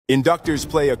Inductors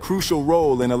play a crucial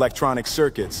role in electronic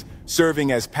circuits,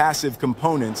 serving as passive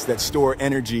components that store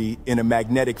energy in a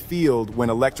magnetic field when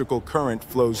electrical current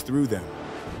flows through them.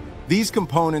 These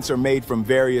components are made from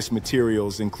various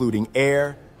materials, including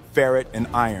air, ferrite, and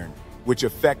iron, which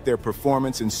affect their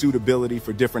performance and suitability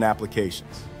for different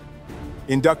applications.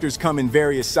 Inductors come in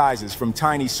various sizes, from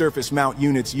tiny surface mount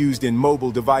units used in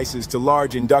mobile devices to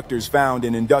large inductors found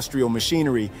in industrial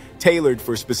machinery, tailored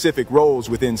for specific roles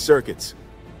within circuits.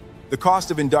 The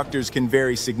cost of inductors can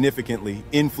vary significantly,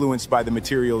 influenced by the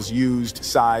materials used,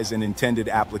 size, and intended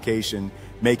application,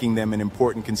 making them an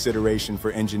important consideration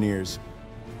for engineers.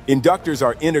 Inductors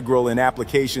are integral in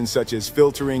applications such as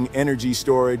filtering, energy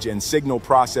storage, and signal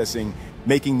processing,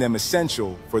 making them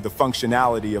essential for the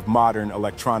functionality of modern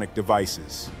electronic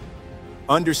devices.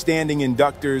 Understanding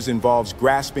inductors involves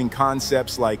grasping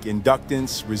concepts like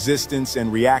inductance, resistance,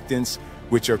 and reactance,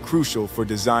 which are crucial for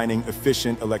designing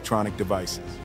efficient electronic devices.